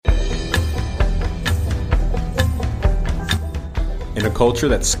In a culture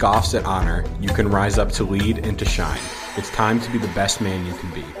that scoffs at honor, you can rise up to lead and to shine. It's time to be the best man you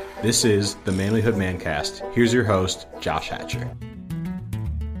can be. This is the Manlyhood Mancast. Here's your host, Josh Hatcher.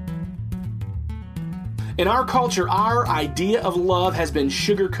 In our culture, our idea of love has been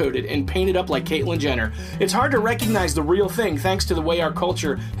sugar-coated and painted up like Caitlyn Jenner. It's hard to recognize the real thing thanks to the way our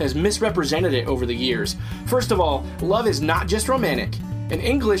culture has misrepresented it over the years. First of all, love is not just romantic. In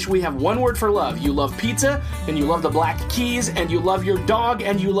English, we have one word for love. You love pizza, and you love the Black Keys, and you love your dog,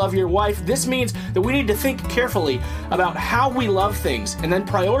 and you love your wife. This means that we need to think carefully about how we love things and then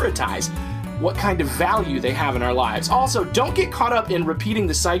prioritize what kind of value they have in our lives. Also, don't get caught up in repeating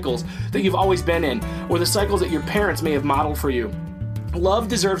the cycles that you've always been in or the cycles that your parents may have modeled for you. Love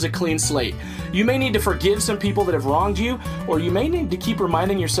deserves a clean slate. You may need to forgive some people that have wronged you, or you may need to keep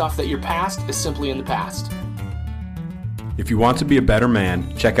reminding yourself that your past is simply in the past. If you want to be a better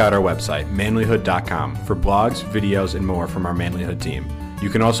man, check out our website, manlyhood.com, for blogs, videos, and more from our Manlyhood team. You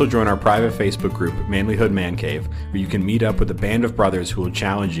can also join our private Facebook group, Manlyhood Man Cave, where you can meet up with a band of brothers who will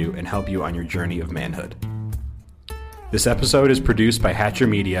challenge you and help you on your journey of manhood. This episode is produced by Hatcher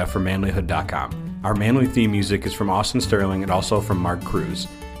Media for manlyhood.com. Our Manly theme music is from Austin Sterling and also from Mark Cruz.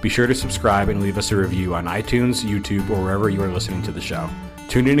 Be sure to subscribe and leave us a review on iTunes, YouTube, or wherever you are listening to the show.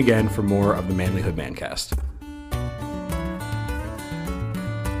 Tune in again for more of the Manlyhood Mancast.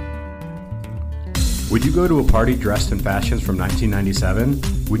 Would you go to a party dressed in fashions from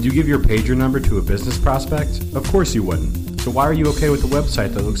 1997? Would you give your pager number to a business prospect? Of course you wouldn't. So why are you okay with a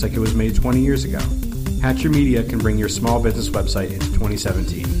website that looks like it was made 20 years ago? Hatcher Media can bring your small business website into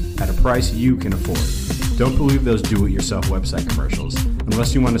 2017 at a price you can afford. Don't believe those do-it-yourself website commercials,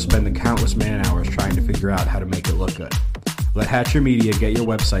 unless you want to spend the countless man-hours trying to figure out how to make it look good. Let Hatcher Media get your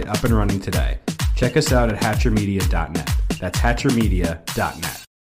website up and running today. Check us out at hatchermedia.net. That's hatchermedia.net.